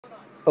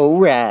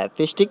Alright,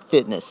 Fish Stick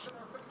Fitness.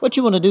 What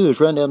you want to do is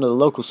run down to the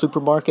local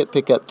supermarket,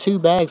 pick up 2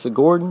 bags of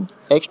Gordon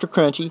Extra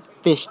Crunchy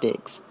Fish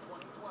Sticks.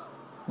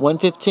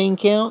 115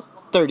 count,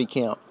 30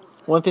 count.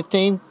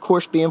 115, of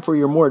course, being for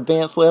your more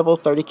advanced level,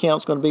 30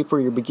 count is going to be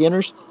for your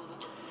beginners.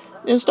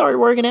 Then start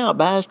working out,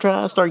 guys.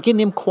 Start getting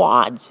them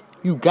quads.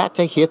 You got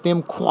to hit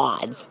them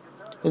quads.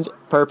 And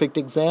perfect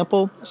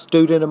example,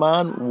 student of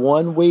mine,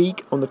 1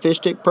 week on the fish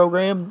stick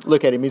program.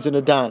 Look at him, he's an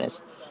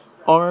Adonis.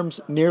 Arms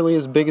nearly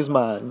as big as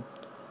mine.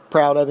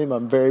 Proud of him,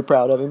 I'm very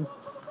proud of him.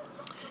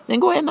 Then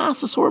go ahead and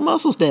ice the sore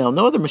muscles down.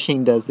 No other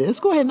machine does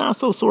this. Go ahead and ice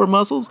those sore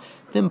muscles,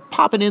 then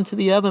pop it into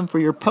the oven for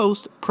your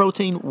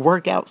post-protein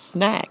workout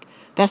snack.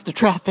 That's the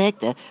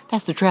trifecta.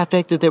 That's the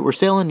trifecta that we're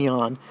selling you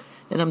on.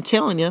 And I'm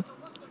telling you,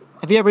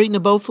 have you ever eaten a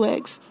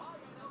Bowflex?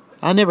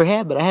 I never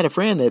had, but I had a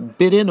friend that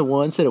bit into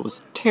one, said it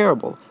was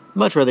terrible.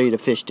 Much rather eat a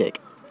fish stick.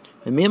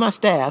 And me and my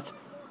staff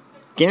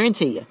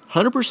guarantee you,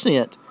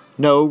 100%,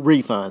 no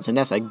refunds. And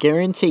that's a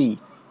guarantee.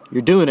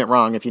 You're doing it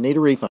wrong if you need a refund.